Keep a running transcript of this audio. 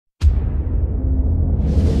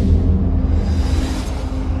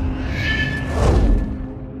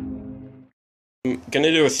going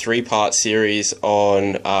to do a 3-part series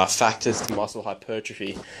on factors to muscle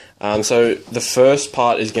hypertrophy. So the first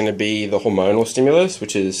part is going to be the hormonal stimulus,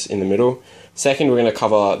 which is in the middle. Second, we're going to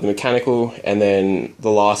cover the mechanical, and then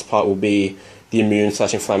the last part will be the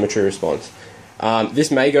immune/inflammatory response.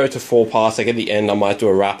 This may go to 4 parts. Like at the end, I might do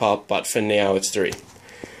a wrap-up, but for now, it's 3.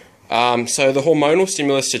 So the hormonal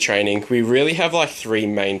stimulus to training, we really have like 3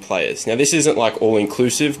 main players. Now, this isn't like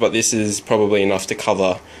all-inclusive, but this is probably enough to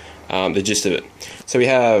cover the gist of it. So we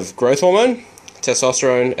have growth hormone,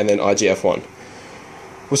 testosterone, and then IGF-1.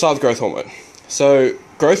 We'll start with growth hormone. So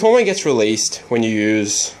growth hormone gets released when you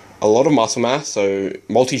use a lot of muscle mass, so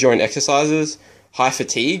multi-joint exercises, high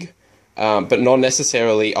fatigue, but not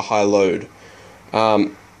necessarily a high load.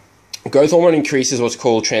 Growth hormone increases what's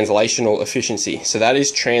called translational efficiency. So that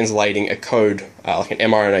is translating a code, like an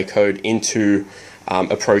mRNA code, into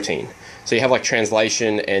a protein. So you have like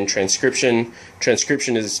translation and transcription.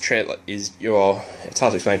 Transcription is it's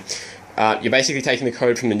hard to explain. You're basically taking the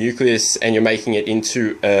code from the nucleus and you're making it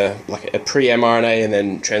into like a pre-mRNA, and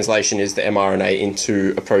then translation is the mRNA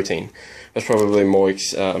into a protein. That's probably more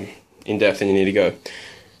in depth than you need to go.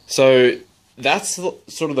 So that's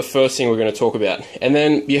sort of the first thing we're going to talk about. And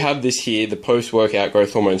then you have this here, the post-workout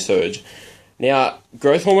growth hormone surge. Now,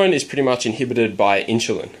 growth hormone is pretty much inhibited by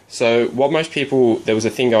insulin. So what most people, there was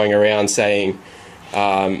a thing going around saying,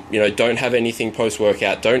 don't have anything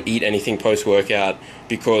post-workout, don't eat anything post-workout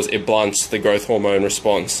because it blunts the growth hormone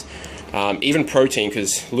response. Even protein,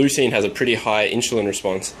 because leucine has a pretty high insulin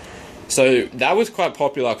response. So that was quite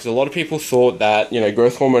popular because a lot of people thought that,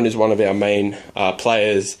 growth hormone is one of our main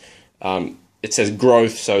players. It says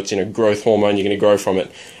growth, so it's growth hormone, you're going to grow from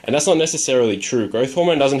it. And that's not necessarily true. Growth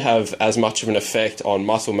hormone doesn't have as much of an effect on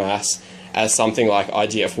muscle mass as something like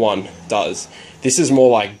IGF-1 does. This is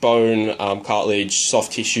more like bone, cartilage,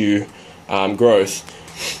 soft tissue growth.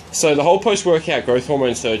 So the whole post-workout growth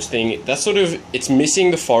hormone surge thing, that's it's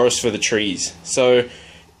missing the forest for the trees. So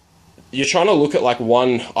you're trying to look at like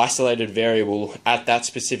one isolated variable at that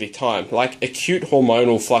specific time. Like acute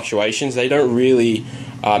hormonal fluctuations, they don't really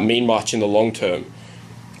mean much in the long term.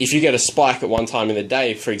 If you get a spike at one time in the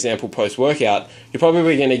day, for example, post-workout, you're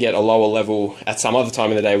probably going to get a lower level at some other time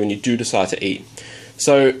in the day when you do decide to eat.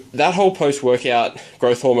 So that whole post-workout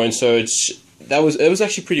growth hormone surge, it was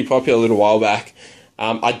actually pretty popular a little while back.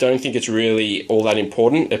 I don't think it's really all that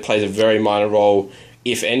important. It plays a very minor role,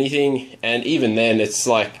 if anything, and even then, it's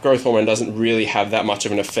like growth hormone doesn't really have that much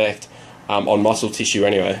of an effect on muscle tissue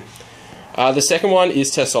anyway. The second one is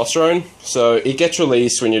testosterone. So it gets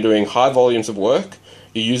released when you're doing high volumes of work,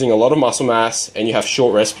 you're using a lot of muscle mass, and you have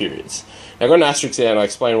short rest periods. Now, I've got an asterisk there, and I'll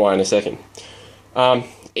explain why in a second.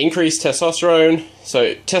 Increased testosterone.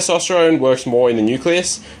 So testosterone works more in the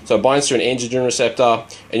nucleus, so it binds to an androgen receptor,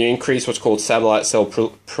 and you increase what's called satellite cell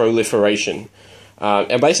proliferation.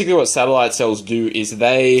 And basically what satellite cells do is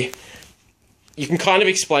you can kind of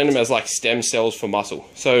explain them as like stem cells for muscle.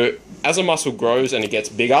 So as a muscle grows and it gets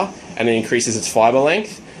bigger and it increases its fiber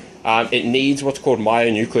length, it needs what's called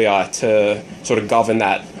myonuclei to sort of govern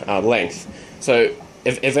that length. So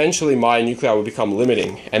eventually myonuclei will become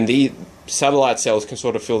limiting, and the satellite cells can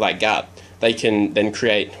sort of fill that gap. They can then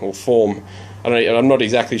create or form, I'm not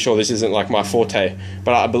exactly sure, this isn't like my forte,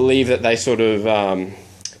 but I believe that they sort of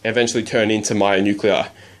eventually turn into myonuclei,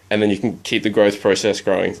 and then you can keep the growth process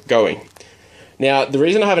going. Now, the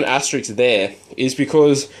reason I have an asterisk there is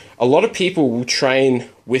because a lot of people will train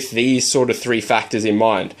with these sort of 3 factors in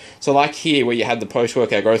mind. So like here, where you had the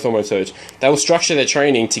post-workout growth hormone surge, they will structure their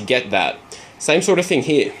training to get that. Same sort of thing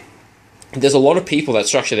here. There's a lot of people that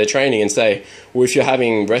structure their training and say, well, if you're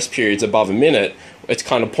having rest periods above a minute, it's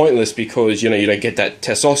kind of pointless because, you don't get that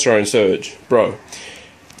testosterone surge, bro.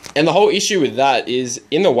 And the whole issue with that is,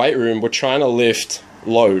 in the weight room, we're trying to lift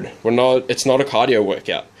load. It's not a cardio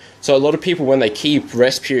workout. So a lot of people, when they keep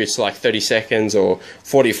rest periods to like 30 seconds or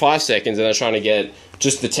 45 seconds, and they're trying to get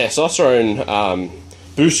just the testosterone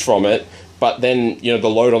boost from it, but then, the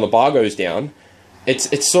load on the bar goes down,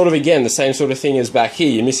 it's sort of, again, the same sort of thing as back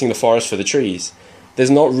here. You're missing the forest for the trees.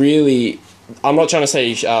 There's not really, I'm not trying to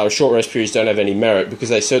say short rest periods don't have any merit, because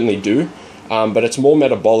they certainly do. But it's more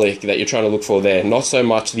metabolic that you're trying to look for there, not so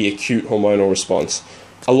much the acute hormonal response.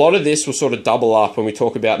 A lot of this will sort of double up when we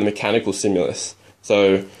talk about the mechanical stimulus.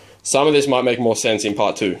 So some of this might make more sense in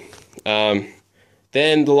part 2.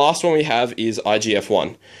 Then the last one we have is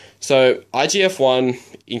IGF-1. So IGF-1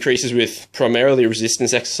 increases with primarily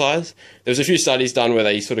resistance exercise. There was a few studies done where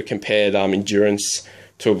they sort of compared endurance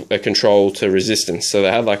to a control to resistance. So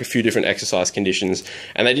they had like a few different exercise conditions,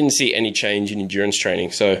 and they didn't see any change in endurance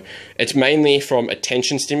training. So it's mainly from a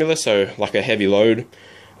tension stimulus, so like a heavy load.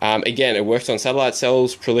 Again, it works on satellite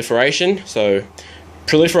cells proliferation. So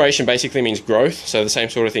Proliferation basically means growth, so the same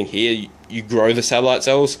sort of thing here. You grow the satellite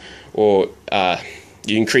cells, or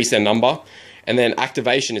you increase their number, and then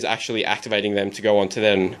activation is actually activating them to go on to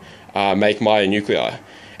then make myonuclei.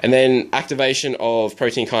 And then activation of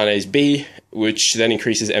protein kinase B, which then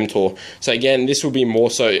increases mTOR. So again, this will be more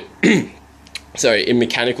so in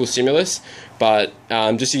mechanical stimulus, but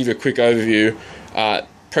just to give you a quick overview,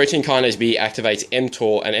 protein kinase B activates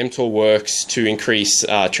mTOR, and mTOR works to increase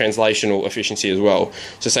translational efficiency as well.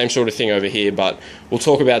 So same sort of thing over here, but we'll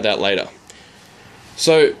talk about that later.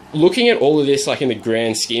 So looking at all of this, like in the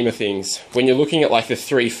grand scheme of things, when you're looking at like the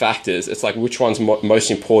three factors, it's like which one's most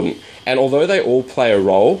important. And although they all play a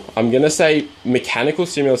role, I'm going to say mechanical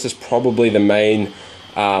stimulus is probably the main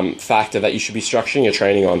factor that you should be structuring your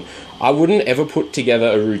training on. I wouldn't ever put together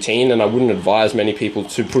a routine, and I wouldn't advise many people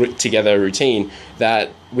to put together a routine that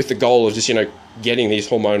with the goal of just, you know, getting these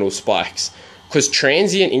hormonal spikes, because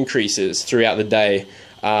transient increases throughout the day,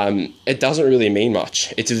 it doesn't really mean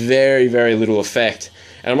much. It's very, very little effect.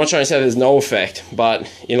 And I'm not trying to say there's no effect, but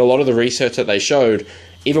in a lot of the research that they showed,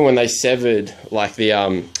 even when they severed like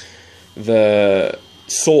the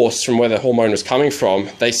source from where the hormone was coming from,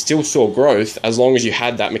 they still saw growth as long as you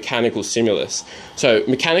had that mechanical stimulus. So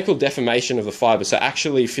mechanical deformation of the fibers, so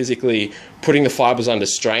actually physically putting the fibers under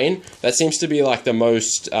strain, that seems to be like the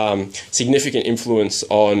most significant influence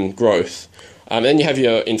on growth. Then you have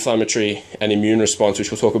your inflammatory and immune response,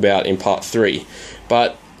 which we'll talk about in part 3.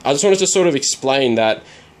 But I just wanted to sort of explain that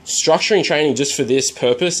structuring training just for this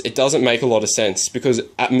purpose, it doesn't make a lot of sense, because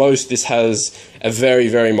at most this has a very,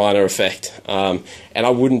 very minor effect. And I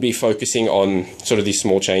wouldn't be focusing on sort of these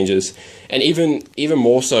small changes. And even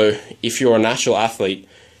more so, if you're a natural athlete,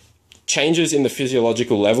 changes in the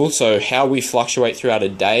physiological level, so how we fluctuate throughout a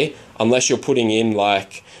day, unless you're putting in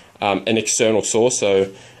like an external source,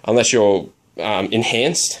 so unless you're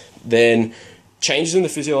enhanced, then changes in the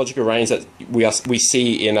physiological range that we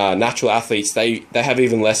see in natural athletes, they have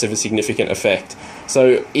even less of a significant effect.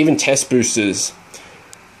 So even test boosters,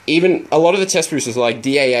 even a lot of the test boosters like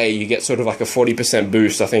DAA, you get sort of like a 40%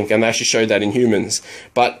 boost, I think, and they actually showed that in humans.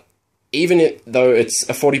 But even though it's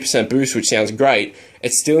a 40% boost, which sounds great,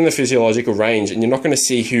 it's still in the physiological range, and you're not going to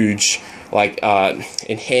see huge like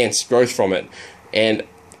enhanced growth from it. And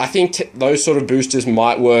I think those sort of boosters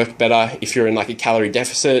might work better if you're in like a calorie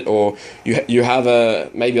deficit, or you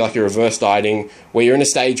have maybe like a reverse dieting where you're in a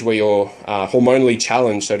stage where you're hormonally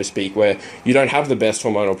challenged, so to speak, where you don't have the best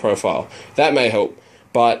hormonal profile. That may help.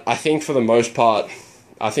 But I think for the most part,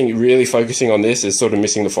 I think really focusing on this is sort of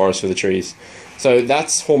missing the forest for the trees. So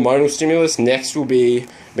that's hormonal stimulus. Next will be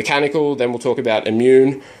mechanical. Then we'll talk about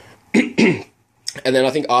immune. And then I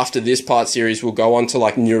think after this part series, we'll go on to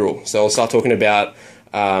like neural. So I'll start talking about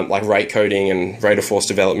like rate coding and rate of force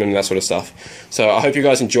development and that sort of stuff. So I hope you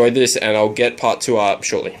guys enjoyed this, and I'll get part 2 up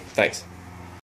shortly. Thanks.